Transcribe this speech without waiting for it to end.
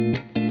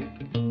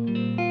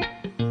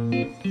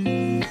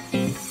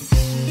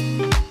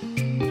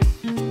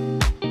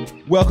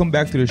Welcome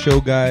back to the show,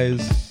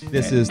 guys.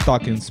 This is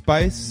Talking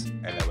Spice.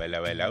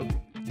 Hello.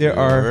 There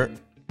are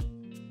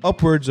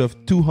upwards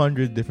of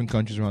 200 different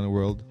countries around the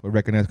world, or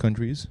recognized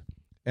countries.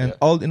 And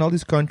in all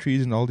these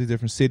countries and all these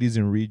different cities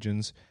and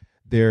regions,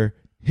 their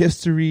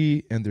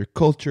history and their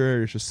culture,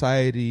 their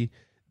society,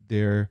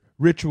 their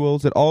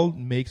rituals, it all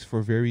makes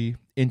for very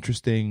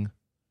interesting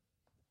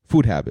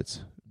food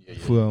habits.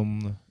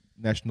 From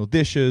national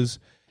dishes,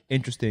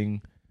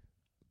 interesting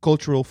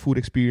cultural food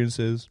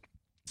experiences.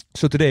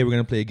 So today we're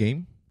going to play a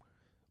game.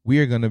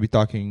 We're going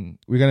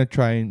to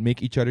try and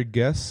make each other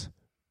guess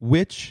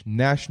which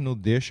national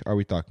dish are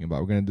we talking about.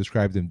 We're going to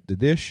describe the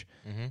dish,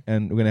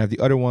 and we're going to have the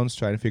other ones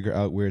try to figure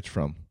out where it's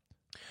from.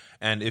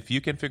 And if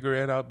you can figure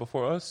it out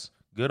before us,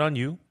 good on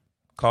you.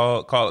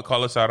 Call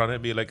us out on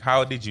it. Be like,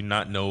 how did you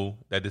not know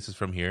that this is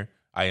from here?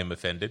 I am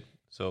offended.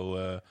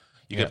 So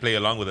you can play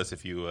along with us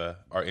if you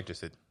are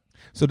interested.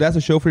 So that's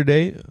the show for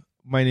today.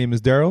 My name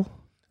is Daryl.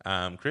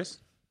 I'm Chris.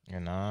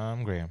 And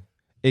I'm Graham.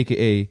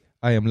 A.K.A.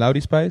 I am Loudy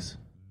Spice.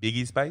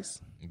 Biggie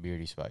Spice.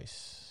 Beardy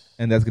Spice.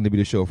 And that's going to be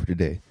the show for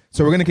today.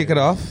 So we're going to kick it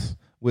off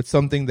with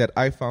something that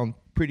I found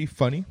pretty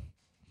funny.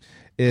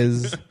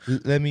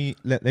 Let me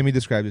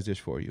describe this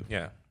dish for you.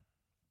 Yeah.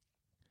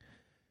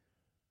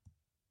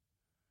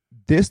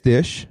 This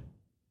dish.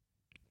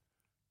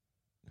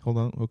 Hold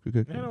on.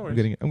 Okay. Yeah, no I'm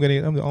getting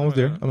it. I'm almost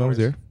there. I'm almost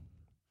there.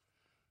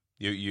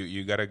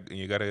 You got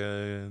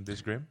a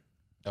dish, Graham?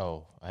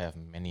 Oh, I have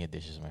many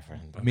dishes, my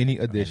friend. Many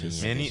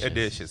dishes. Many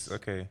dishes.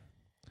 Okay.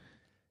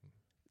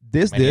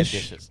 This Many dish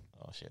dishes.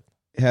 Oh shit.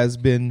 has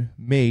been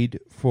made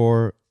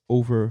for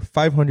over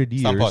 500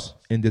 years Stampot.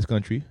 in this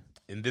country.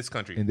 In this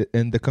country.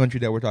 In the country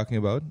that we're talking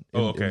about.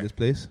 In okay. this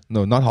place.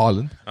 No, not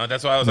Holland.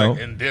 That's why I was No. like,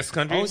 in this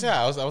country? Oh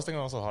yeah, I was thinking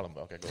also Holland.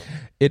 But okay, go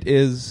ahead. It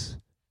is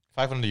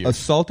 500 a years.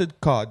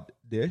 salted cod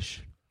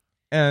dish,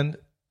 and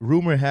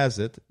rumor has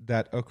it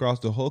that across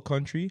the whole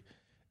country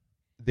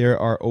there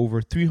are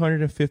over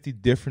 350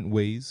 different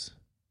ways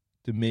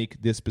to make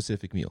this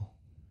specific meal.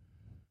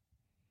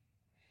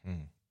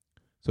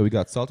 So we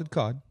got salted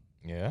cod,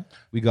 Yeah.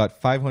 we got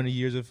 500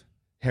 years of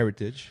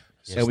heritage,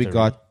 Yes, and we sir.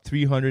 got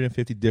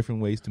 350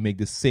 different ways to make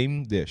the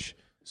same dish.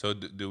 So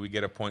do we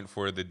get a point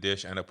for the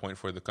dish and a point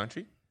for the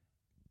country?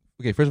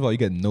 Okay, first of all, you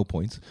get no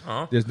points.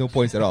 Uh-huh. There's no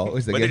points at all.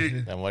 It's like, But did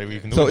it- Then what do we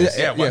even do? so with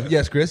this?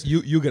 yes, Chris,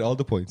 you get all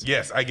the points.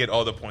 Yes, I get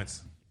all the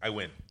points. I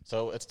win.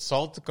 So it's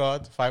salted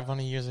cod,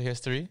 500 years of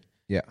history.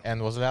 Yeah.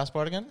 And what's the last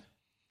part again?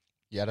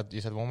 Yeah, that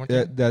you said one more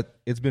time. That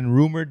it's been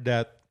rumored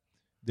that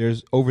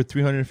there's over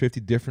 350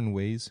 different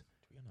ways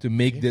to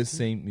make this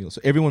same meal.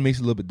 So everyone makes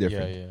it a little bit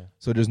different. Yeah.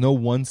 So there's no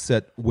one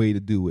set way to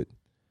do it.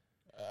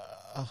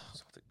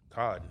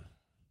 God.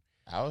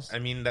 I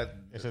mean, that...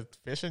 Is it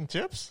fish and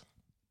chips?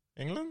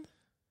 England?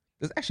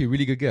 That's actually a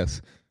really good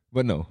guess.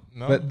 But no.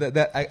 No? But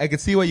that I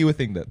could see why you would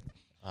think that.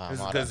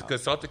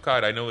 Because salted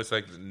cod, I know it's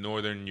like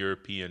Northern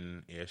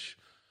European-ish.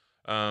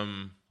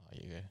 In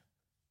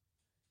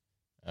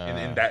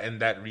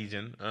that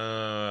region.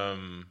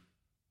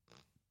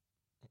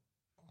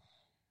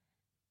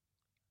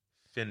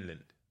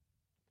 Finland.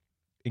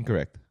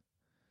 Incorrect.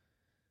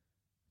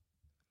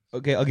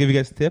 Okay, I'll give you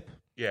guys a tip.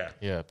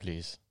 Yeah,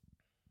 please.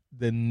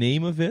 The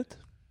name of it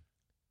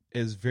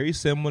is very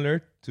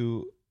similar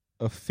to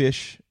a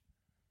fish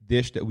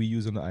dish that we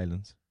use on the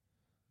islands.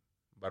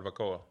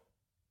 Barbacoa.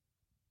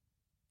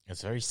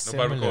 It's very No,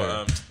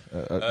 similar.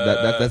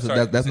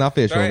 barbacoa. That's not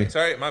fish. Only.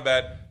 Sorry, my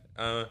bad.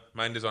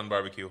 Mine is on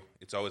barbecue.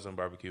 It's always on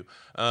barbecue.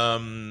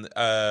 What's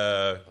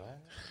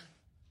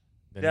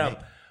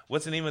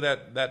the name of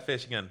that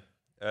fish again?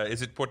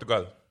 Is it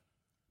Portugal?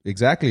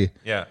 Exactly.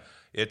 Yeah,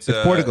 it's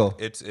Portugal.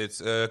 It's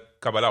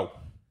cabalao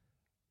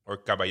or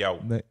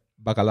cabayao.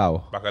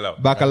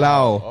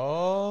 Bacalao.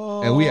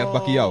 Oh. And we have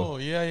bacalhau.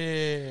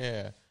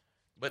 Yeah.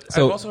 But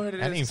So- I've also heard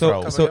it is So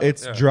cabalao.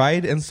 it's Yeah.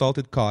 dried and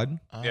salted cod.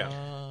 Yeah.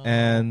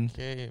 And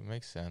Okay,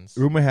 makes sense.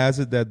 rumor has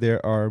it that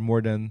there are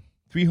more than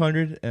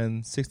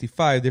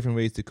 365 different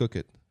ways to cook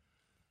it.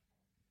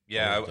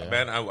 Yeah, Okay.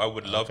 man, I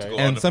would love to Okay. go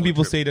on And a some food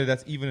people trip. say that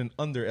that's even an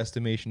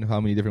underestimation of how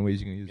many different ways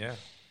you can use. Yeah,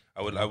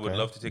 I would Okay.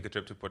 love to take a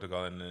trip to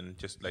Portugal and then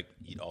just like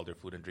eat all their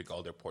food and drink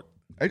all their port.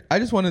 I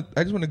just want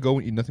to go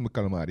and eat nothing but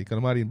calamari.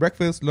 Calamari in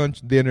breakfast,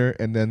 lunch, dinner,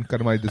 and then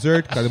calamari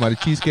dessert, calamari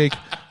cheesecake,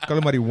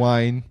 calamari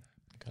wine,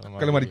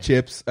 calamari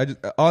chips.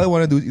 All I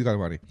want to do is eat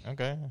calamari.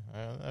 Okay,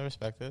 I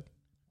respect it.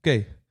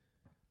 Okay,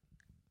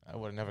 I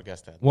would have never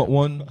guessed that.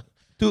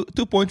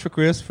 two points for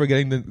Chris for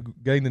getting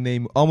the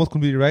name almost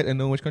completely right and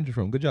knowing which country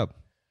from. Good job.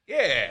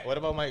 Yeah. What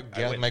about my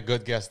guess? win. My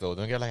good guess though.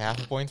 Don't I get like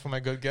half a point for my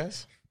good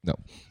guess. No,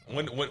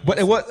 When,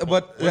 but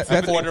what's that's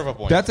a quarter of a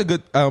point? That's a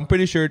good. I'm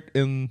pretty sure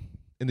in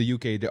the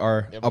UK there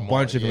are Yeah, a but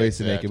bunch of more, ways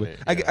to make it.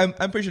 exactly,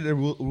 But I'm pretty sure the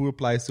rule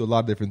applies to a lot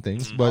of different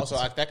things. But Also,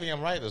 technically,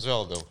 I'm right as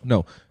well though.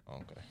 no,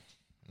 Okay,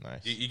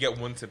 nice. you get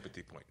one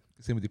sympathy point.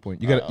 sympathy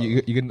point. You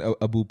get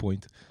a boo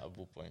point. A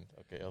boo point.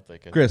 Okay, I'll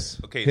take it. Chris,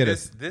 Okay, hit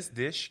this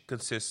dish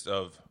consists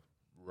of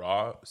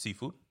raw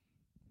seafood,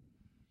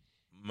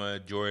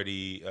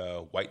 majority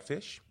white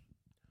fish.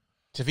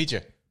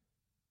 Ceviche.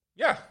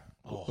 Yeah,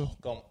 Oh,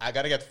 come! I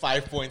gotta get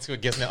 5 points for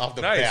guessing it off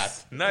the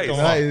Nice, bat. nice, Come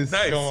Nice.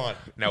 nice. Come on.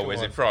 Now, Come where's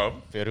on. it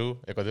from? Peru,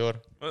 Ecuador.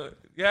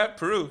 Yeah,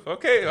 Peru.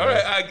 Okay, all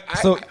right.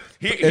 So,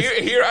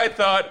 Here I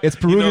thought It's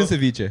Peruvian you know,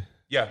 ceviche.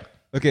 Yeah.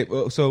 Okay,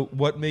 well, so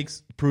what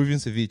makes Peruvian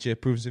ceviche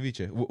Peruvian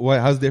ceviche?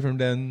 How's it different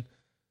than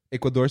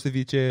Ecuador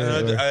ceviche?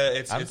 or-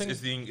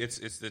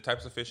 It's the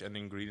types of fish and the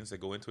ingredients that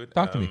go into it.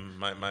 Talk to me.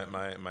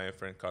 My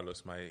friend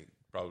Carlos might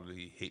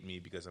probably hate me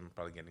because I'm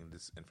probably getting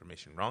this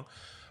information wrong,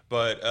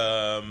 but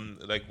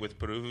like with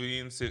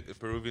Peruvian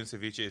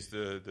ceviche, it's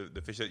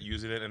the fish that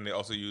use it, and they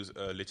also use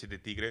leche de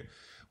tigre,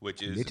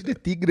 which is Leche de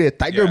tigre,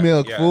 tiger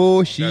milk. yeah.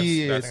 Oh,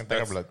 shit.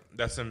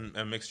 That's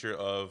a mixture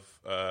of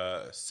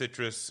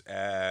citrus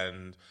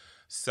and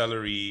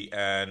celery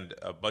and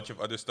a bunch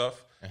of other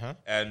stuff,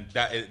 and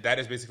that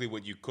is basically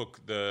what you cook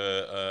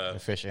the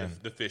fish in.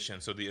 The fish in.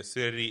 So the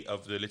acidity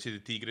of the leche de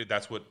tigre,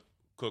 that's what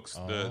cooks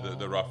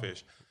the raw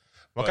fish.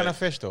 What kind of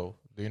fish though?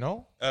 Do you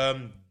know?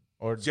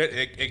 Or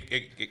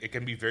It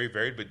can be very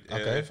varied, but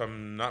Okay. if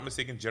I'm not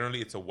mistaken,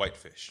 generally it's a white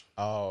fish.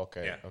 oh,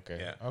 okay, Yeah, okay,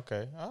 yeah.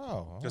 okay.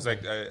 Oh, Because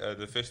like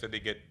the fish that they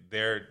get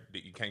there,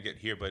 that you can't get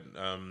here. But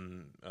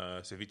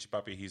Ceviche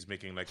Papi, he's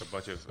making like a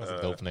bunch of that's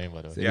a dope name,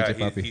 by the way. Yeah. yeah,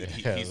 Ceviche Papi.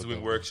 he's Yeah, that's doing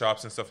dope.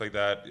 workshops and stuff like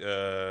that,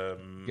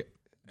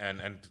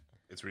 and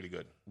it's really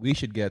good. We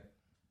should get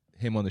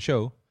him on the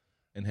show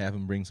and have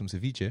him bring some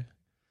ceviche.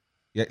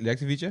 Yeah, you like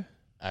ceviche?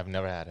 I've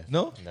never had it.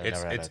 No?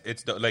 Never had it.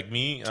 It's like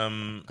me.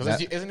 Because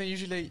isn't it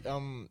usually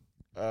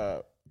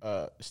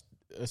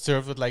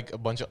served with like a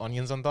bunch of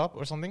onions on top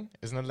or something?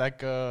 Isn't it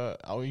like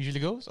how it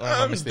usually goes? Or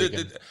am I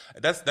mistaken?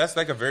 That's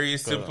like a very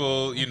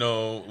simple,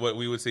 what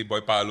we would say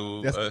boy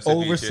palu. That's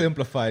ceviche.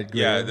 oversimplified.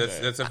 Yeah, Graham.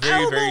 that's a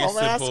very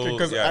simple.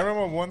 Because yeah. I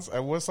remember once I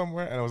was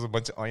somewhere and there was a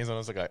bunch of onions and I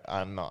was like,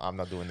 I'm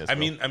not doing this. I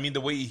bro. mean,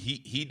 the way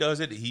he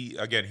does it,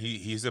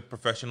 he's a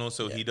professional,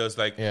 so he does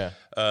like Yeah.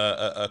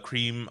 a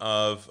cream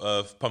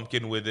of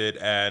pumpkin with it,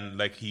 and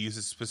like he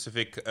uses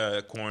specific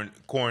corn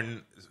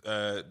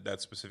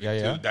that's specific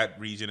Yeah. to that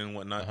region and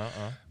whatnot.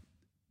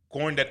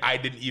 Corn that I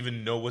didn't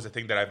even know was a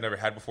thing that I've never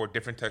had before.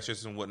 Different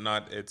textures and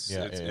whatnot. It's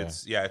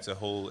a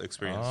whole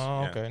experience.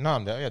 Oh, yeah. okay. No,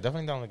 I'm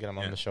definitely down to get him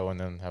on the show and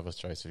then have us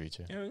try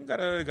ceviche. Yeah, we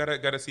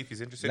gotta see if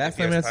he's interested. Last if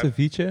he time I had has time.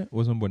 ceviche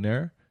was on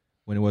Bonaire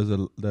when it was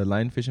the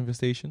lionfish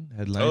infestation.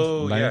 Had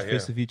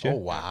lionfish ceviche. Oh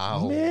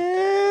wow,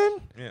 Man,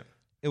 Yeah,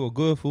 it was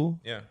good, fool.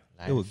 yeah.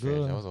 It was Lionfish,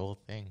 good. That was a whole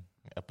thing,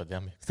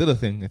 epidemic. Still a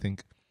thing, I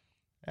think.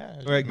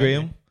 Yeah, All right,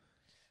 Graham.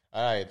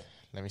 All right,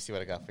 let me see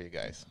what I got for you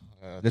guys.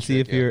 Let's see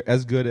if trivia. you're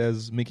as good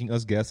as making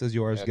us guess as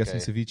you are as guessing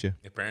Okay. ceviche.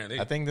 Apparently,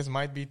 I think this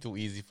might be too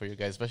easy for you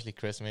guys, especially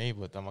Chris, maybe,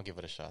 but I'm gonna give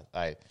it a shot.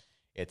 All right,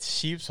 it's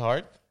sheep's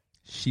heart,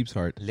 Sheep's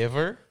heart.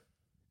 liver,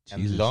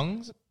 Jesus. and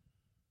lungs,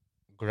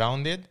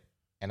 grounded,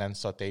 and then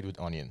sautéed with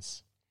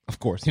onions. Of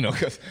course, you know.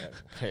 'Cause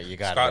Okay, you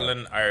got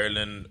Scotland,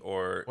 Ireland,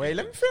 or it. Wait,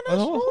 let me finish.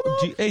 Hold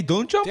on. Hey,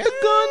 don't jump Damn, the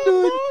gun,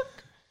 dude.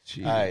 fuck.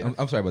 Jeez. Alright.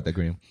 I'm sorry about that,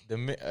 Graham.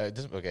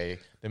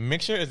 The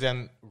mixture is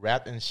then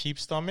wrapped in sheep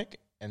stomach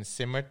and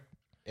simmered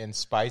in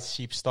spiced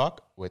sheep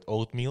stock with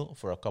oatmeal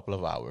for a couple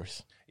of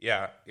hours.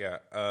 yeah.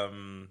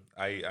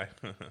 I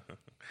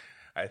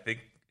I think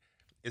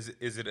is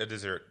it a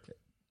dessert?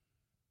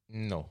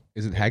 No.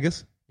 Is it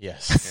haggis?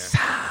 Yes.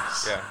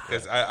 Yeah,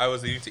 because I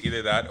was leading to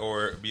either that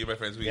or me and my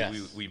friends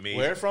Yes. we made.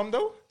 Where from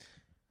though?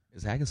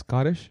 Is haggis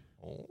Scottish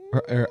Oh,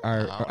 or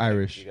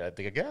Irish? You gotta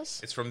take a guess.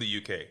 It's from the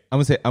UK.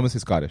 I'm gonna say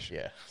Scottish.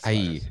 Yeah.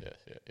 Aye.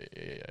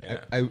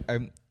 Yeah.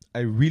 I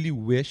really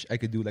wish I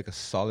could do like a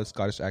solid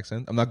Scottish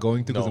accent. I'm not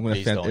going to because No, I'm going to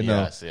please offend. don't.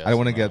 No, Yes, I don't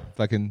want to no. get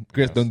fucking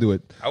Chris. Yes. Don't do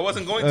it. I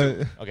wasn't going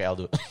to. Okay, I'll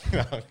do it.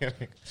 No, I'm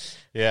kidding.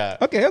 Yeah.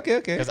 Okay.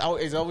 Because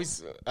it's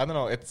always, I don't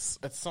know, it's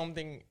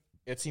something,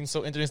 it seems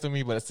so interesting to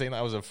me, but it's saying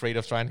I was afraid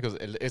of trying because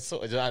it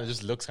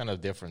just looks kind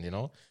of different, you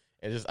know?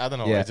 It just, I don't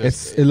know. Yeah, it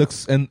it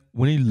looks, and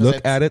when you look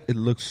it's- at it, it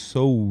looks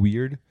so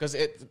weird. because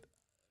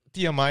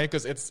TMI,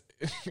 because it's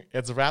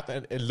wrapped,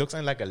 it looks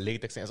like a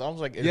latex thing. It's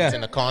almost like it's Yeah.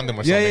 in a condom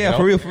or Yeah, something. yeah, you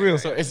know? for real.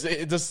 So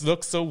it just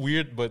looks so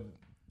weird, but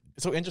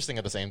it's so interesting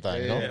at the same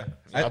time, you know? Yeah.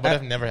 But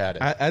I've never had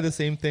it. I had the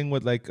same thing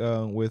with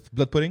with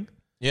blood pudding,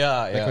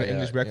 yeah, like our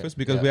English breakfast,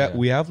 because yeah,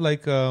 we have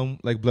like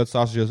blood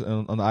sausages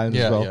on the island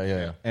yeah, as well.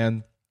 yeah.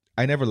 And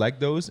I never liked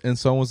those, and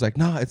someone was like,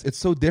 "No, it's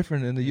so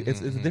different, and it's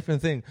Mm-hmm. a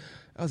different thing."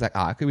 I was like,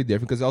 "Ah, it could be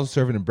different because I was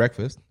serving in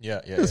breakfast.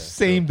 Yeah. The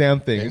same damn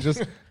thing.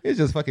 It's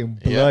just fucking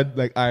blood,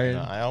 like iron.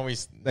 No, I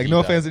always Like need no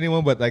that. offense to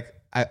anyone, but like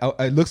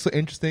I look so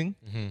interesting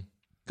Mm-hmm.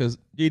 because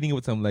you're eating it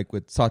with some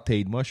with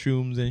sautéed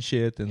mushrooms and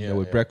shit, and Yeah,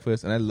 with yeah.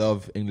 breakfast. And I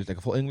love English, like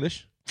a full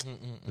English,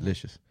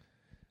 delicious.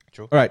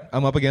 True. All right,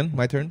 I'm up again.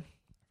 My turn.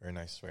 Very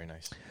nice, very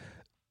nice.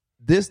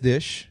 This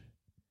dish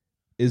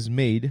is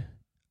made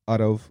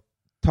out of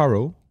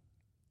taro,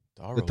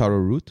 the taro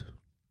root.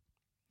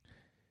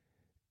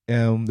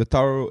 The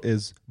taro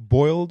is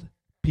boiled,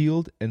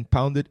 peeled, and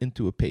pounded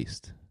into a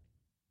paste.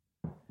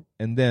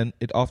 And then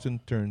it often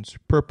turns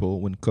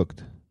purple when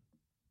cooked.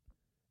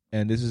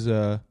 And this is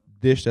a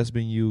dish that's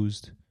been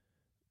used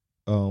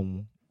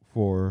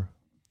for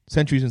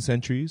centuries and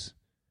centuries.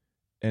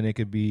 And it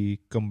could be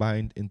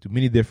combined into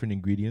many different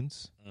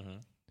ingredients. Mhm.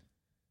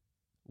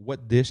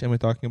 What dish am I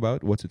talking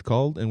about? What's it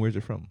called? And where's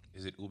it from?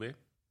 Is it ube?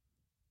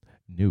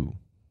 No.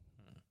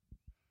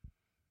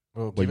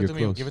 Bro, But give it you're to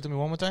me. close. Give it to me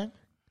one more time.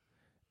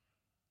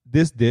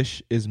 This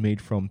dish is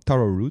made from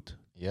taro root.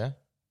 Yeah.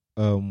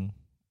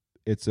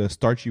 It's a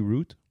starchy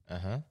root,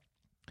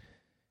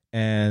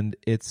 and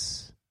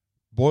it's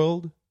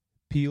boiled,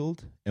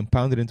 peeled, and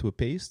pounded into a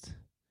paste.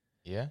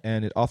 Yeah.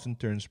 And it often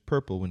turns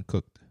purple when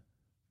cooked.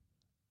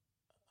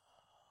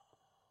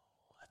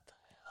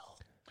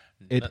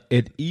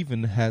 It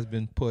even has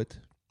been put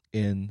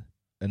in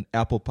an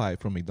apple pie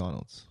from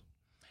McDonald's.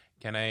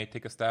 Can I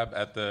take a stab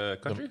at the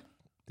country?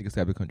 Take a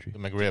stab at the country. The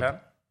McRib. Japan?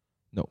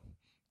 No.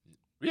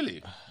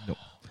 Really? No.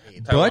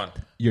 Taiwan. But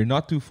you're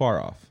not too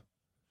far off.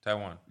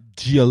 Taiwan.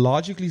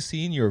 Geologically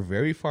seen, you're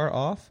very far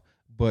off,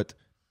 but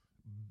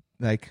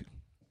like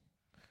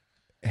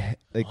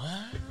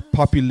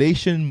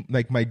population,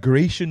 like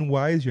migration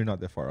wise, you're not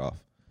that far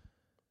off.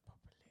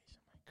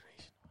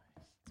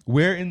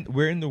 Where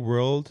in the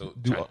world So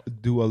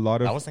do a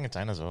lot I of was thinking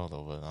China as well,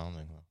 though, but I don't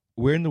think so.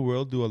 where in the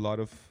world do a lot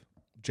of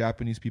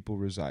Japanese people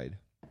reside?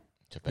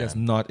 Japan. That's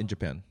not in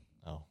Japan.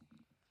 Oh.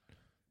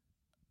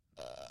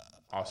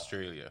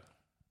 Australia.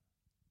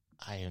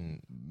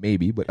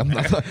 Maybe, but I'm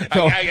not.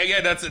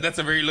 Yeah, that's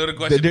a very loaded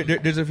question.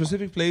 There's a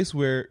specific place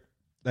where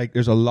like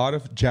there's a lot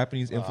of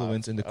Japanese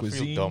influence in the I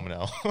cuisine. feel dumb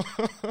now.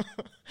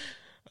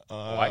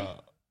 Hawaii?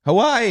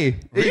 Hawaii.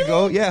 There you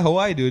go. Yeah,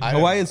 Hawaii, dude. I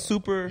Hawaii don't is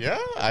super. Yeah,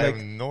 I like,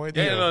 have no Yeah,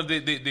 idea. no, they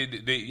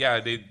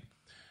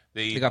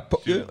They got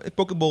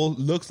Pokeball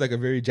looks like a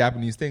very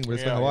Japanese thing, but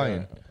it's like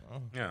Hawaiian.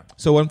 yeah.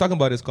 So what I'm talking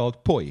about is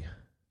called poi.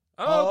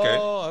 Oh, okay.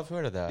 Oh, I've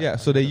heard of that. Yeah,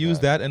 I've so they heard of use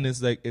that, and it's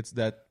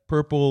that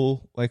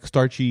purple like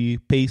starchy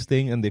paste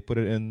thing, and they put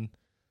it in.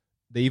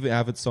 They even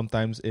have it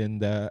sometimes in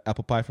the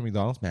apple pie from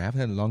McDonald's. Man, I haven't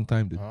had it in a long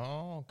time, dude.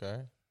 Oh,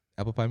 okay.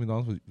 Apple pie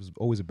McDonald's was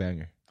always a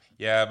banger.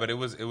 Yeah, but it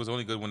was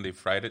only good when they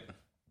fried it.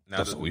 Now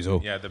That's always so.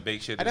 Yeah, the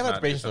baked shit. I never is had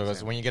not- patience it's not though, the because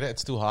same. when you get it,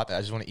 it's too hot. I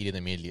just want to eat it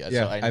immediately.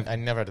 Yeah, so I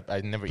never eat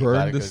that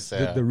Burn because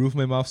the roof of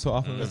my mouth so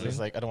often. it's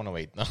like I don't want to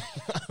wait. No,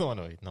 I don't want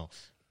to wait. No.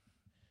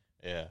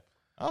 Yeah.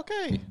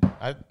 Okay.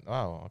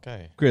 Wow.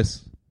 Okay.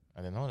 Chris,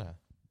 I didn't know that.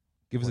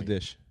 give us a Wait.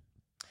 dish.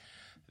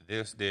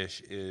 This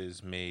dish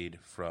is made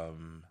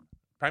from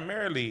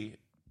primarily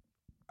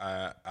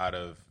out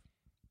of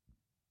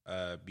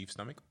beef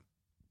stomach.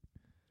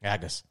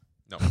 Haggis.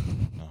 No,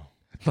 No.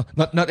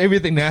 Not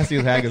everything nasty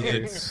is haggis.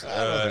 it's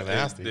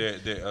That's nasty.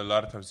 there a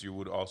lot of times you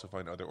would also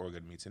find other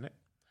organ meats in it.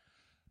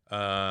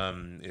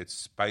 It's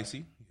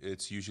spicy.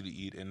 It's usually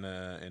eaten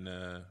in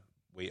a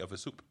way of a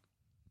soup.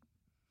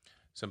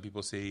 Some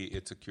people say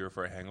it's a cure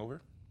for a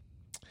hangover.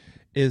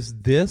 Is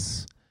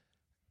this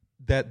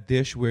that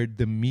dish where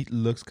the meat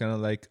looks kind of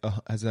like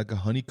has like a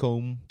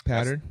honeycomb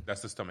pattern?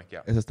 That's the stomach.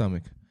 Yeah. It's a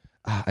stomach.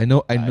 I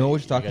know what you're You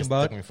talking guys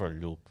about. Took me for a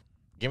loop.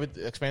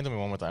 Explain to me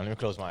one more time. Let me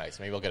close my eyes.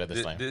 Maybe I'll get it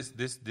this time.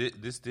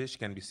 This dish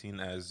can be seen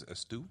as a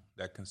stew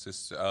that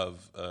consists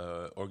of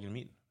organ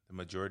meat. The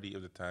majority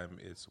of the time,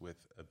 it's with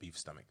a beef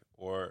stomach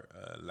or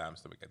lamb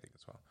stomach, I think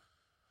as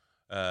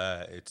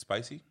well. It's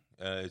spicy.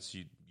 It's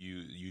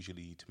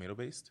usually tomato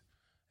based,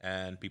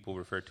 and people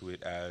refer to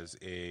it as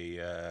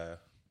a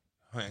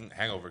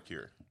hangover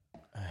cure.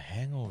 A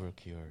hangover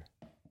cure.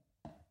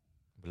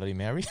 Bloody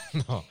Mary?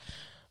 No.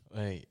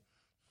 Wait.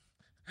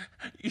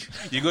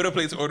 You go to a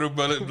place, order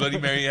Bloody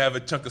Mary, you have a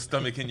chunk of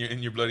stomach in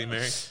your Bloody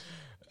Mary.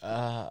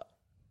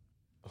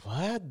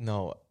 What?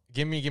 No.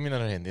 Give me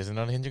another hint. Is there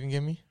another hint you can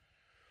give me?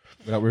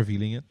 Without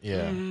revealing it.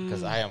 Yeah,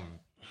 because I'm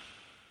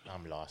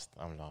lost.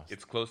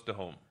 It's close to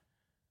home.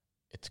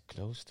 It's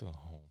close to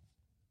home.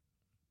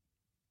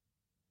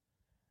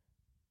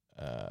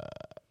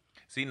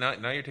 See, now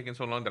you're taking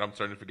so long that I'm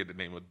starting to forget the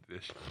name of the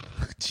dish.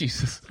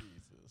 Jesus.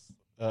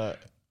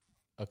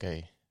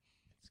 Okay.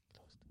 It's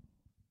close to.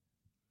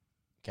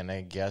 Can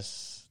I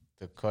guess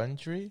the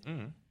country?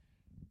 Mm-hmm.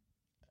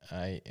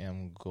 I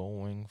am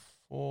going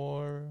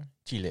for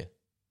Chile.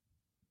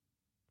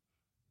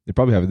 They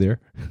probably have it there.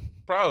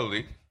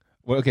 Probably,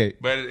 Well, okay.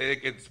 but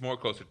it's more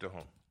closer to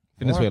home.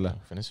 Venezuela.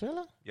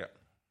 Venezuela? Yeah.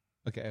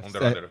 Okay.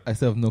 Ondero. I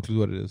still have no clue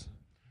what it is.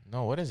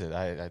 No, what is it?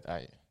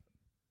 I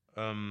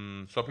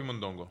Sopi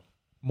mondongo.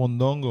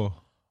 Mondongo.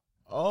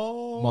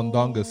 Oh.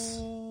 Mondongus.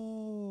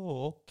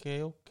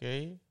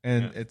 Okay.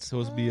 And it's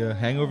supposed to be a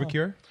hangover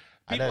cure?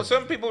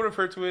 Some people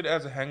refer to it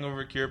as a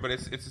hangover cure, but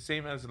it's the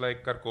same as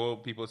like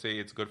carco. People say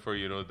it's good for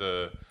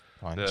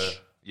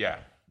Punch.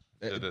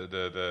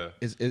 the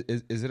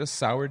Is it a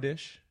sour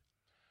dish?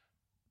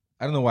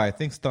 I don't know why. I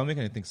think stomach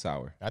and I think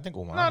sour. I think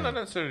umami. no, not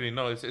necessarily.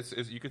 No, it's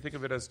you can think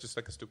of it as just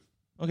like a stew,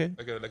 Okay.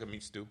 like a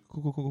meat stew.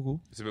 Cool.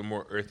 It's a bit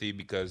more earthy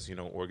because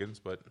organs,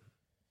 but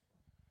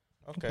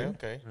Okay.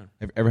 Have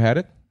you ever had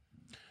it?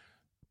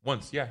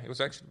 once, yeah, it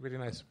was actually really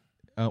nice,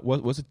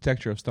 What's the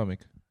texture of stomach?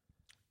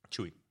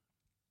 chewy.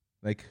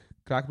 Like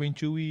crack bean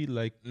chewy?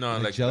 Like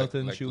Like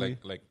gelatin like, chewy?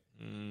 like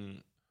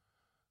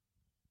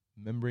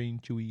Membrane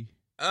chewy?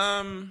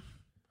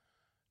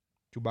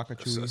 Chewbacca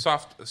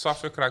chewy?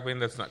 softer crack bean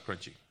that's not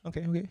crunchy.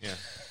 Okay. Yeah.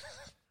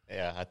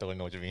 Yeah, I totally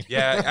know what you mean.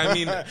 Yeah, I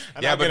mean,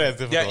 yeah, but it's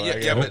difficult, I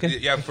get it.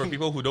 but yeah, for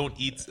people who don't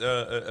eat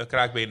a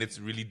crackbane, it's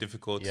really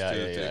difficult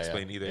to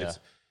explain either. Yeah.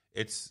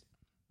 It's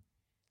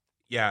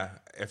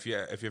if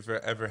you've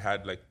ever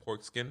had like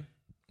pork skin,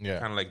 Yeah.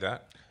 kind of like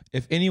that.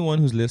 If anyone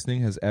who's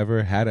listening has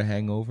ever had a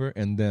hangover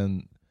and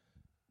then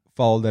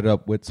followed that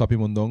up with sopi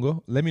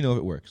mondongo, let me know if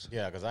it works.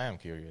 Yeah, because I am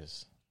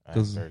curious. I'm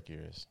 'Cause- very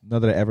curious. Not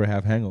that I ever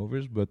have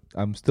hangovers, but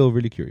I'm still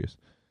really curious.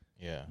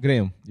 Yeah.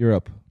 Graham, you're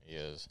up.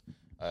 Yes.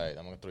 All right,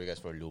 I'm going to throw you guys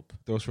for a loop.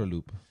 Throw us for a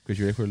loop. Chris,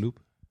 you ready for a loop?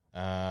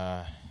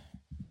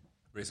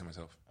 Racing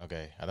myself.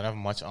 Okay, I don't have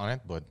much on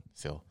it, but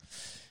still.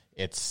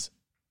 It's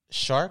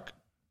shark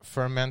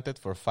fermented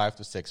for 5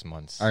 to 6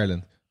 months.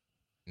 Ireland.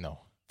 No.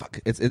 Fuck.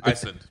 It's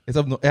Iceland. It's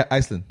up north.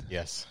 Iceland.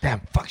 Yes.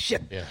 Damn. Fuck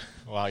shit. Yeah.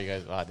 Wow, you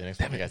guys. Wow, I didn't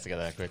expect you guys to get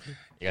that quick.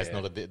 You guys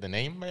know the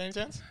name by any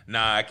chance?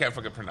 Nah, I can't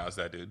fucking pronounce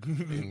that, dude.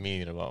 Me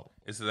neither. Well,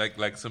 It's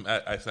like some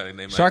Icelandic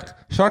name.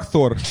 Shark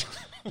Thor.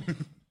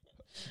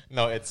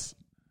 no, it's.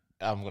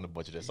 I'm gonna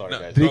butcher this. Sorry, No.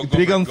 guys. Go for it,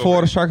 Drigan go Thor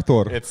for it. Shark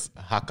Thor. It's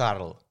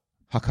Hakarl.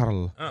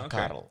 Hakarl. Oh, okay.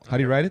 Hakarl. How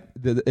do you write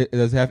it?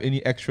 Does it have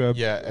any extra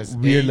Yeah, it's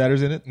weird A-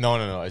 letters in it?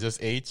 No. It's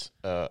just H,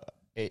 A,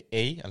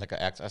 and like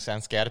a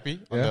sans scarpi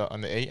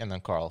on the A, and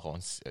then Carl,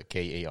 gewoon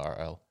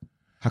Karl.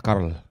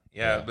 Hakarl.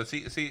 Yeah, but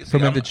see,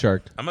 Fermented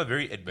shark. I'm a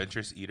very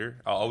adventurous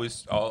eater. I'll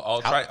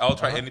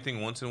try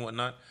anything once and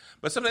whatnot.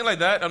 But something like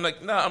that, I'm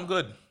like, nah, I'm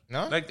good.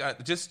 No? Like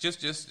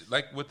just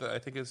like with I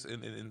think it's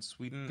in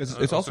Sweden. Because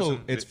it's also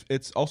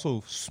it's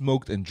also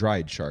smoked and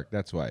dried shark.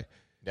 That's why.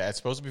 Yeah, it's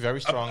supposed to be very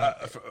strong.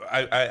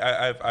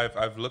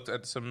 I've looked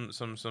at some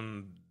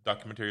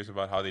documentaries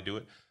about how they do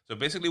it. So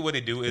basically, what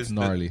they do is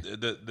gnarly.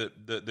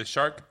 The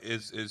shark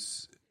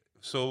is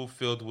so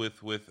filled with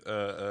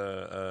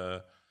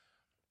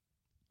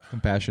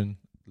Compassion,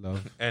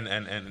 love.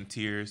 and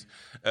tears,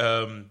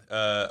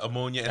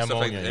 ammonia and stuff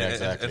like Ammonia, that, yeah,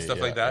 exactly. and stuff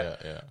Yeah, like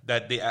that. yeah.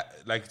 That they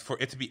like for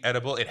it to be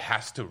edible, it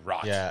has to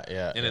rot.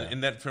 Yeah.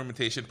 In that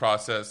fermentation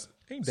process,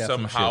 Ain't that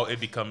some somehow shit? it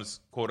becomes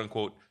quote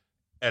unquote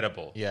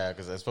edible. Yeah,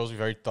 because it's supposed to be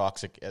very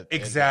toxic. when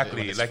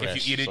Exactly. it's Like fresh,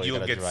 if you eat it, so you'll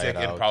gotta get dry sick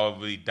it and out.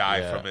 probably die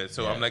Yeah, from it.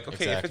 So yeah, I'm like,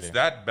 okay, if it's exactly.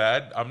 that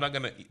bad, I'm not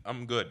gonna.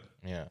 I'm good.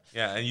 Yeah.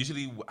 Yeah, and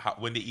usually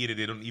when they eat it,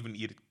 they don't even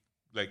eat it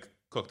like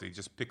cooked. They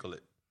just pickle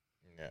it.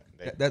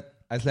 Yeah. That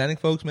Icelandic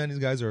folks, man, these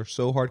guys are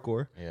so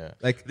hardcore. Yeah.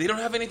 Like They don't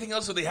have anything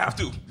else, so they have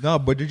to. no,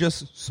 but they're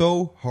just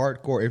so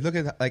hardcore. If you look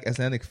at like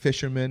Icelandic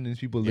fishermen and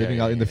people living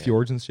out in the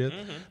fjords and shit,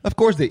 of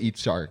course they eat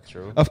shark.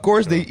 True. Of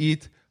course they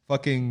eat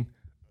fucking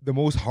the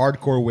most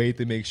hardcore way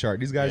to make shark.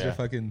 These guys Yeah. are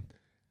fucking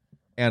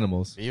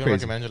animals. They even Crazy.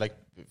 recommend you, like,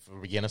 for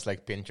beginners,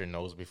 like, pinch your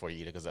nose before you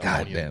eat it because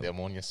damn. the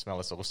ammonia smell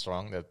is so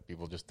strong that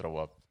people just throw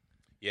up.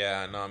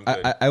 Yeah, no, I'm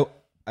good.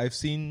 I've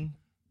seen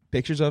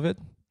pictures of it,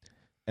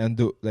 and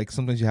like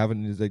sometimes you have it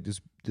in like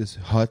this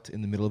hut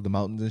in the middle of the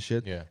mountains and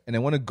shit. Yeah. And I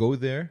want to go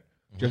there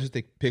just to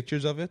take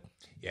pictures of it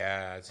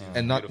yeah, it's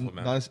and beautiful,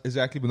 man. not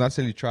exactly, but not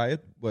necessarily try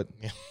it. But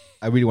Yeah.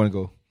 I really want to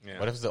go. Yeah.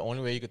 What if it's the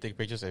only way you could take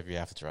pictures if you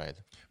have to try it?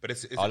 But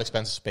it's All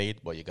expenses paid,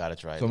 but you gotta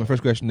try it. So my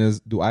first question is,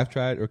 do I have to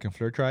try it or can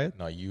Fleur try it?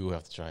 No, you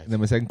have to try it. And then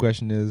my second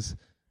question is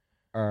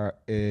that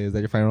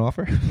your final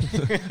offer?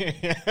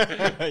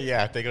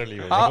 Yeah, take it or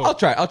leave it. I'll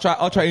try.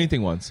 I'll try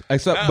anything once.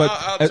 Except,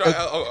 I'll try.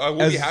 I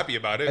will be happy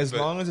about it. As but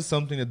long as it's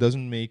something that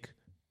doesn't make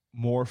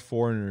more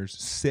foreigners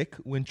sick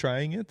when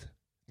trying it,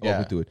 I'll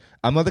Yeah. do it.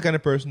 I'm not the kind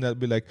of person that'll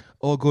be like,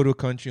 oh, go to a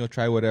country, I'll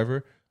try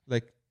whatever.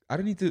 Like, I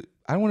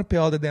don't want to pay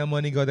all the damn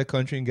money, go to that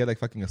country and get like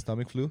fucking a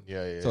stomach flu.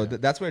 Yeah. So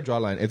that's where I draw a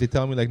line. If they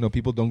tell me like, no,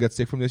 people don't get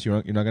sick from this, you're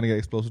not going to get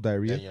explosive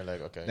diarrhea, then you're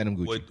like, okay. then I'm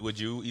Gucci. would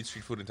you eat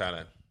street food in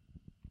Thailand?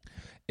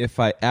 If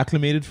I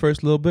acclimated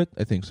first a little bit,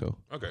 I think so.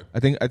 Okay. I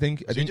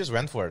think So you just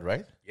went for it,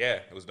 right? Yeah,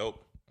 it was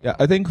dope. Yeah,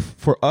 I think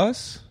for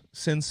us,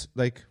 since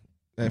like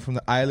from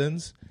the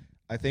islands,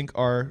 I think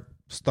our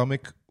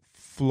stomach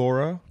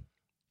flora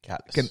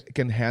Callus.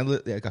 can handle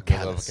it. Like a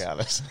I love callus.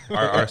 callus.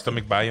 Our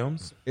stomach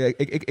biomes. Yeah,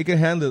 it can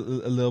handle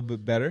it a little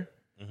bit better.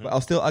 But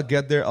I'll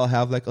get there. I'll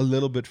have like a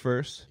little bit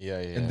first, Yeah.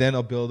 and then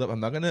I'll build up. I'm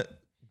not gonna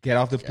get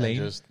off the plane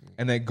just-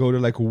 and then go to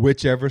like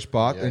whichever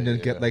spot Yeah, and then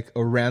yeah, get yeah. like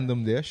a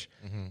random dish.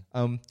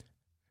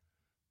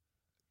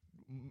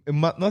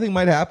 Nothing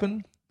might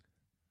happen,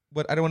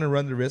 but I don't want to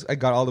run the risk. I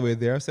got all the way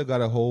there. I still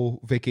got a whole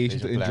vacation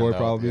to Planned enjoy out,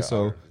 probably. yeah,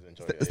 So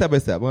enjoy, step by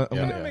step, I'm Yeah,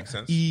 gonna yeah. Makes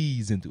sense.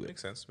 ease into it.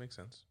 Makes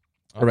sense.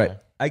 All right. Okay.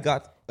 I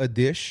got a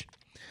dish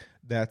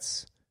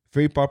that's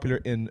very popular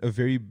in a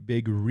very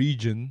big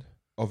region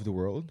of the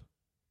world,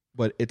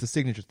 but it's a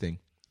signature thing.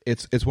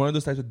 It's one of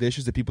those types of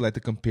dishes that people like to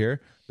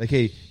compare. Like,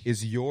 hey,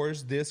 is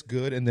yours this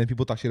good? And then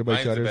people talk shit about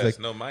Mine's each other. the It's best.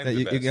 like, No, mine's that the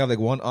you best. can have like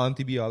one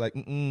auntie be all like,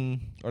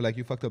 or like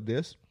you fucked up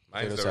this.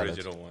 Mine's the salad.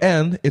 original one.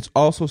 And it's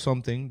also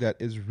something that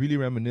is really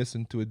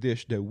reminiscent to a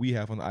dish that we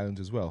have on the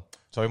islands as well.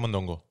 Sorry,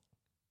 mondongo.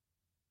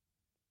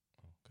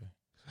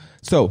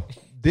 So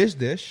this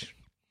dish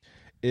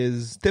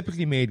is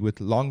typically made with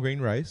long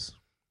grain rice,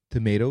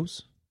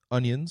 tomatoes,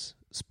 onions,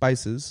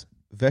 spices,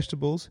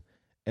 vegetables,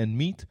 and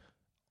meat,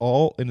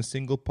 all in a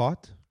single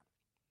pot.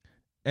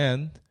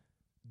 And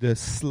the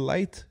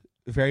slight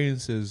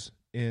variances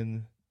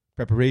in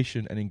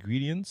preparation and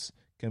ingredients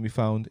can be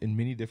found in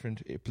many different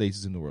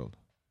places in the world.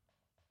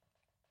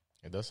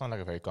 It does sound like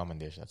a very common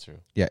dish. That's true.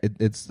 Yeah,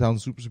 it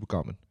sounds super, super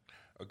common.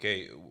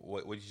 Okay,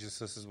 what you just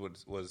listed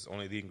was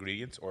only the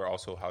ingredients, or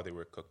also how they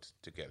were cooked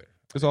together.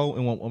 It's all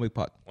in one big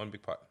pot. One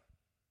big pot.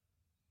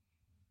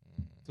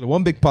 So the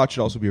one big pot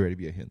should also be ready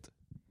to be a hint.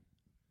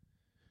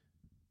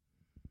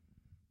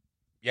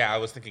 Yeah, I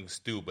was thinking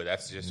stew, but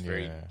that's just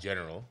very Yeah.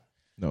 general.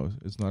 No,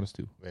 it's not a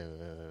stew. Wait.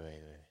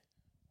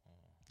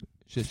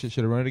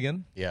 Should I run it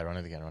again? Yeah, run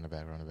it again. Run it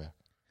back.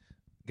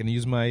 Can I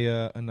use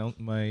my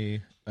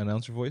my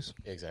announcer voice?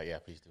 Exactly. Yeah,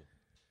 please do.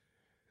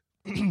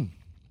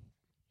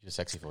 Your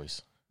sexy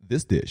voice.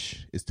 This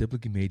dish is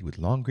typically made with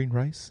long grain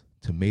rice,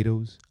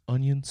 tomatoes,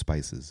 onion,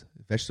 spices,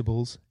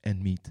 vegetables,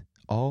 and meat,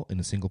 all in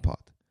a single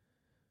pot.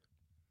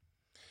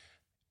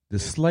 The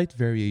slight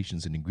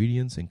variations in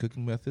ingredients and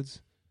cooking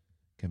methods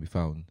can be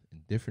found in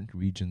different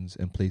regions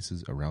and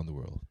places around the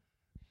world.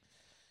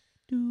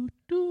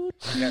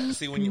 Yeah,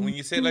 see, when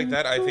you say it like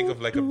that, I think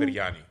of like a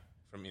biryani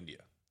from India.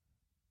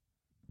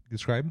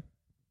 Describe?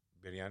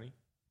 Biryani?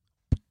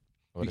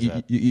 What is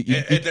that? You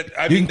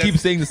I can mean, keep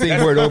that's- saying the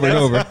same word over and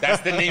over.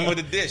 That's the name of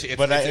the dish. It's,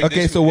 But it's a Okay,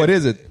 dish- so what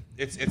is it?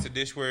 It's a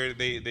dish where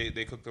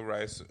they cook the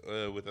rice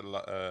with a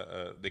lot.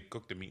 They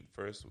cook the meat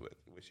first,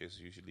 which is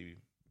usually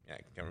I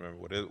can't remember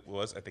what it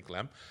was. I think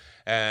lamb,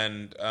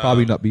 and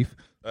Probably not beef.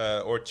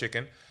 or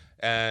chicken.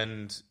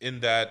 And in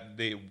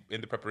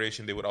the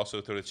preparation, they would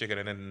also throw the chicken,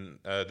 and then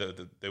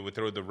they would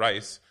throw the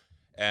rice,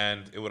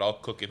 and it would all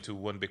cook into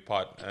one big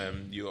pot.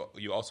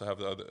 You also have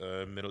the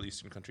other Middle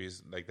Eastern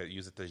countries like that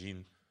use a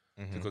tagine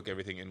to cook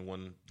everything in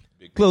one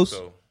big. Close.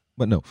 So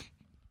But no.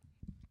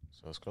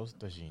 So it's close to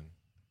tagine.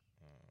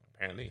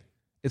 apparently,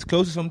 It's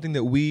close to something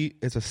that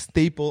it's a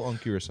staple on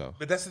Curacao.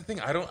 but that's the thing.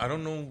 I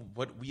don't know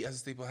what we as a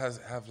staple have.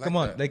 Like Come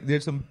on, that. like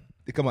there's some.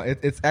 Come on,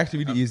 it's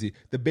actually really easy.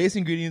 The base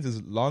ingredients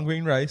is long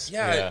grain rice,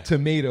 Yeah.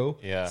 tomato,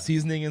 Yeah.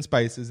 seasoning and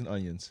spices and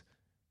onions.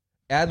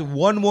 Add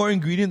one more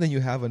ingredient, then you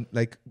have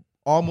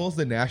almost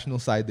the national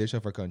side dish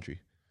of our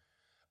country.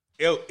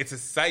 Ew, it's a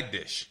side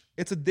dish.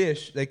 It's a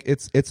dish, like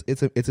it's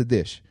a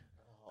dish.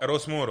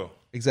 Arroz moro.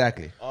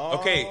 Exactly.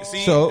 Okay,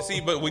 So-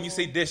 but when you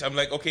say dish, I'm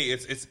like, okay,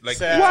 it's like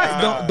Sad.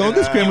 What? Nah, Don't nah.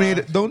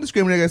 discriminate. Don't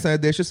discriminate against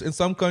side dishes. In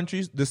some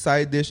countries, the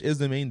side dish is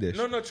the main dish.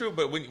 no, true.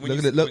 But when Look you,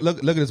 at it. Look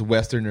at this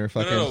Westerner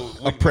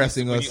fucking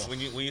oppressing us. When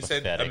you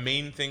said a Pathetic.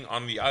 main thing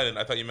on the island,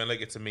 I thought you meant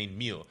like it's a main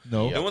meal.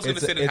 No, No one's gonna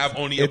It's a- sit and have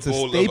only it's a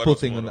bowl a staple of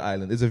arroz thing on moro. the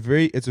island.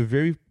 It's a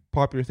very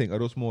popular thing,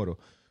 arroz moro.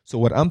 So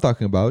what I'm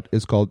talking about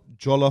is called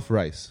jollof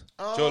rice.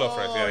 Jollof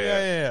rice,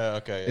 yeah.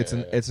 Okay.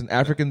 It's an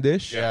African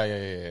dish. Yeah.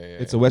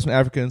 It's a West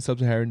African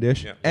sub-Saharan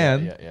dish, Yeah.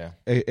 and Yeah.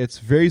 it's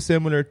very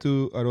similar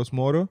to arroz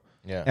moro.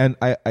 Yeah. And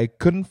I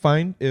couldn't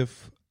find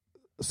if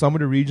some of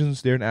the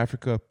regions there in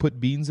Africa put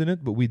beans in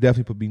it, but we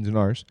definitely put beans in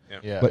ours.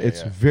 Yeah. But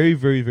it's yeah. very,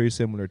 very, very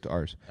similar to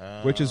ours,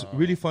 which is Oh.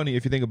 really funny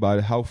if you think about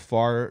it. How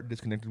far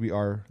disconnected we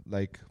are,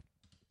 like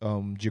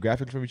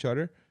geographically from each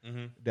other.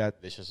 Mm-hmm.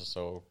 That Dishes are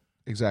so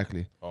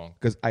exactly long.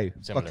 because I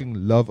Similar. fucking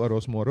love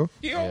arroz moro.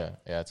 Yeah,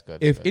 it's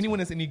good. If That's anyone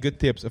has any good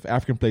tips of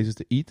African places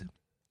to eat,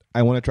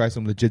 I want to try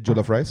some legit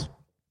jollof rice.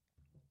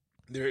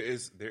 There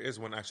is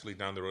one actually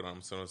down the road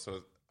on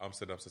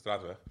Amsterdam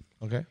Straatweg.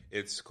 Okay.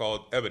 It's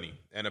called Ebony,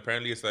 and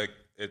apparently it's like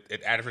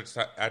it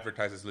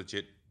advertises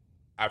legit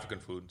African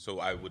food. So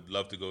I would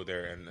love to go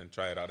there and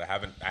try it out. I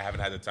haven't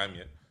had the time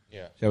yet.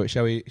 Yeah.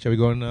 Shall we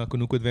go on a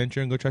Kunuku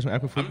adventure and go try some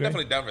African food? I'm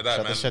definitely down for that,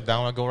 Shut man. the shit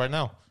down and go right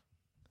now.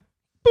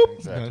 Boop.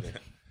 Exactly.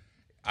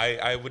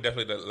 I would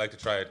definitely like to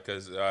try it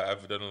because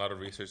I've done a lot of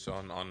research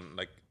on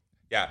like,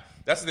 yeah,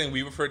 that's the thing.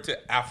 We refer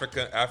to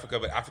Africa,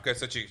 but Africa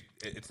is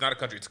it's not a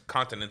country, it's a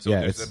continent. So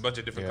Yeah, there's it's- a bunch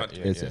of different countries.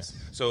 It's- Yeah. it's-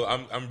 So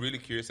I'm really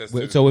curious as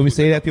Well, to. so when we food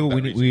say that, comes people,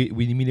 from region.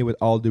 we mean it with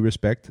all due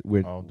respect.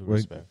 All due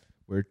respect.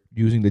 We're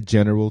using the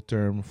general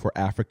term for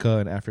Africa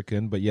and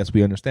African, but yes,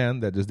 we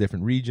understand that there's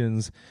different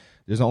regions.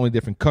 There's not only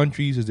different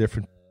countries, there's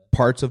different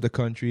parts of the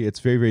country. It's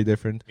very, very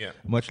different. Yeah.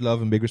 Much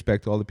love and big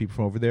respect to all the people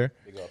from over there.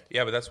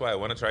 Yeah, but that's why I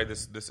want to try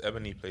this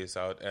Ebony place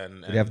out,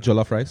 and They have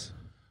jollof rice.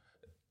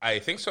 I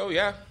think so.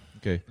 Yeah,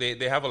 Okay.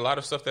 they have a lot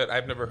of stuff that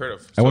I've never heard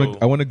of. I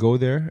So, want to go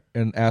there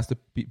and ask the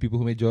people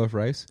who made jollof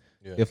rice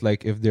Yeah.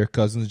 if their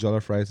cousin's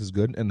jollof rice is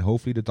good, and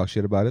hopefully they talk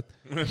shit about it.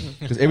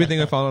 Because everything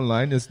I found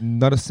online is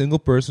not a single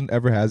person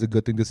ever has a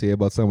good thing to say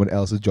about someone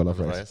else's jollof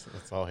rice. Rice.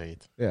 That's all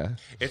hate. Yeah.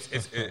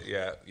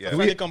 yeah.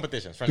 Friendly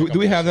competitions. Do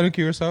we have that in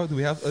Curacao? Do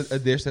we have a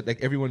dish that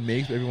like everyone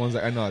makes, but everyone's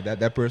like, I know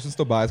that person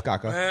still buys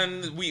caca.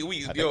 Man, we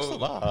think yo, it's a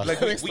lot. like I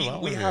think it's a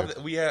we lot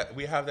have here.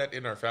 we have that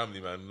in our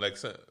family, man. Like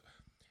so,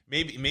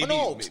 maybe Oh,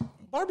 no, may-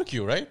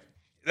 barbecue, right?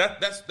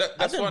 that's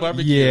I think one.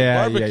 barbecue.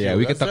 Yeah. Barbecue.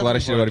 We can That's talk a lot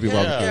of shit about it.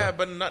 definitely Barbecue. Yeah,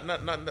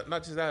 but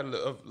not just that.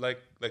 Of like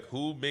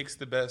who makes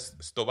the best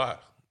stoba?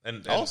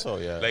 And Also,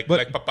 yeah. like But-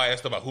 like papaya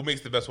stoba. Who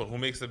makes the best one? Who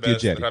makes the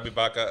best Jerry. rabi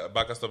baka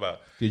stoba?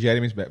 The Jerry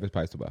makes best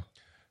pies to buy.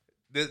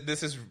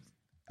 This is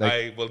Like,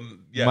 I will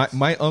yes.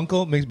 My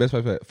uncle makes best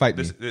pies. Fight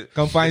me. This-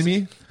 Come find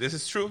this- me. This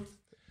is true.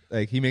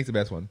 Like he makes the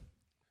best one.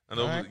 I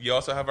know Alright. you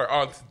also have our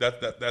aunt.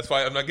 That's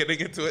why I'm not getting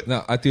into it.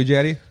 No, Tio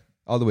Jerry,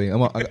 all the way.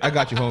 I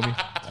got you, homie.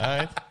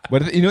 right.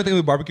 But you know the thing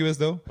with barbecue is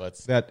though?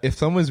 What's- That if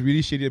someone's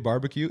really shitty at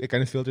barbecue, it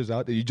kind of filters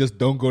out that you just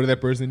don't go to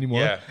that person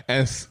anymore. Yeah.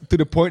 And to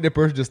the point that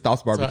person just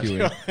stops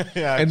barbecuing.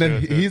 Yeah, And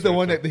then true, he's the true,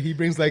 one true. that he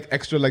brings like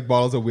extra like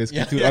bottles of whiskey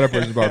Yeah. to the other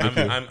person's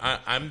barbecue.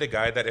 I'm the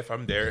guy that if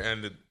I'm there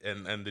and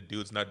the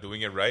dude's not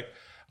doing it right,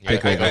 Yeah,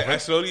 go over. I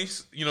slowly,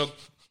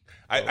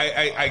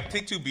 I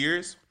take 2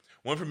 beers,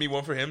 one for me,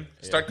 one for him,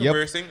 start Yep.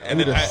 conversing, Do and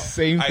then the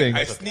same thing. I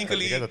You guys are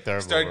sneakily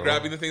terrible, start bro.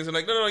 grabbing the things. I'm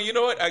like, no, you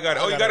know what? I got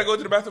it. Oh, you got to go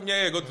to the bathroom?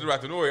 Yeah, go to the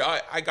bathroom. Don't worry,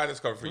 I got this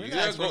covered for you.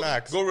 Relax, Go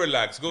relax. Go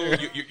relax. Go.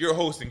 You're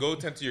hosting. Go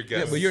tend to your Yeah,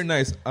 guests. but you're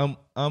nice. I'm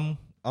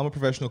a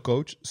professional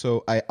coach,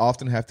 so I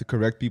often have to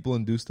correct people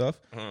and do stuff.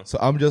 So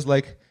I'm just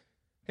like,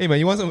 hey man,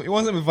 you want some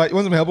advice? You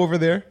want some help over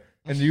there?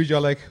 And usually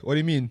are like, what do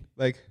you mean?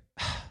 Like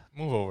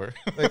Move over.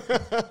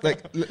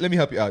 let me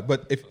help you out.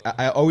 But if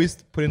I always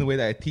put in the way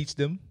that I teach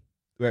them,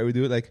 where we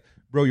do it, like,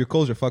 bro, your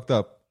clothes are fucked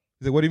up.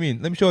 He's like, what do you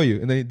mean? Let me show you.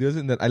 And then he does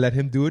it, and then I let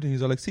him do it, and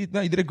he's all like, see,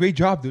 no, you did a great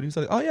job, dude. He's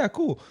like, oh yeah,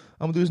 cool.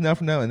 I'm gonna do this now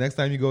from now. And next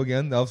time you go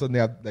again, all of a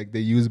sudden they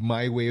use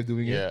my way of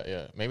doing it.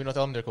 Yeah. Maybe not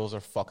tell them their clothes are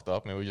fucked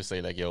up. Maybe we just say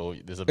like, yo,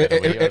 there's a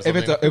better way or If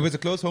something. if it's a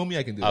close homie,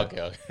 I can do that.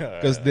 Okay.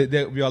 Because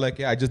we are like,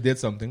 yeah, I just did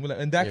something. Well,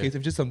 in that Yeah. case, if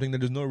it's just something,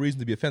 then there's no reason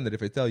to be offended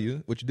if I tell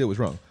you what you did was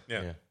wrong.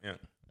 yeah.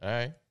 All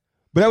right.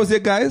 But that was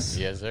it, guys.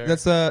 Yes, sir.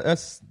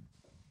 That's.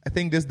 I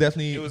think this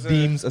definitely It was,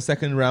 deems a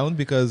second round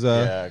because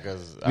Yeah,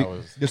 because I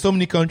was. there's so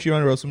many countries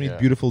around the world, so many Yeah.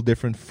 beautiful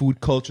different food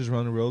cultures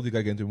around the world. You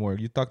gotta get into more.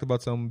 You talked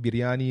about some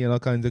biryani and all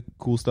kinds of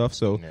cool stuff.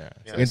 So Yeah.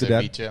 into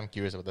that. Ceviche. I'm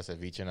curious about the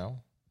ceviche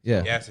now.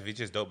 yeah, Yeah, ceviche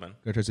is dope, man.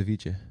 go try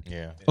ceviche.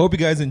 Yeah. I hope you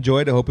guys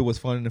enjoyed. I hope it was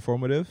fun and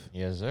informative.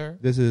 Yes, sir.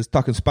 This is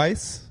Talking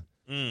Spice.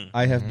 Mm.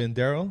 I have been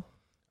Daryl.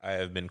 I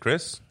have been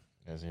Chris.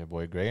 Yes, your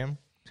boy Graham.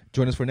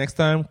 Join us for next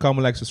time.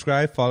 Comment, like,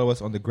 subscribe. Follow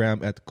us on the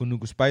gram at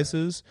Kunugu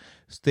Spices.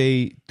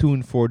 Stay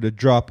tuned for the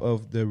drop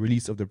of the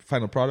release of the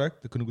final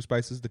product, the Kunugu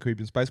Spices, the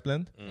Caribbean Spice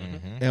Blend.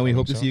 Mm-hmm. And we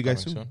hope to see you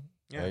guys soon.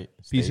 Yeah. Right.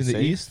 Peace Stay in the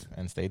safe East.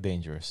 and stay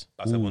dangerous.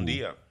 Pasa buen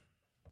día.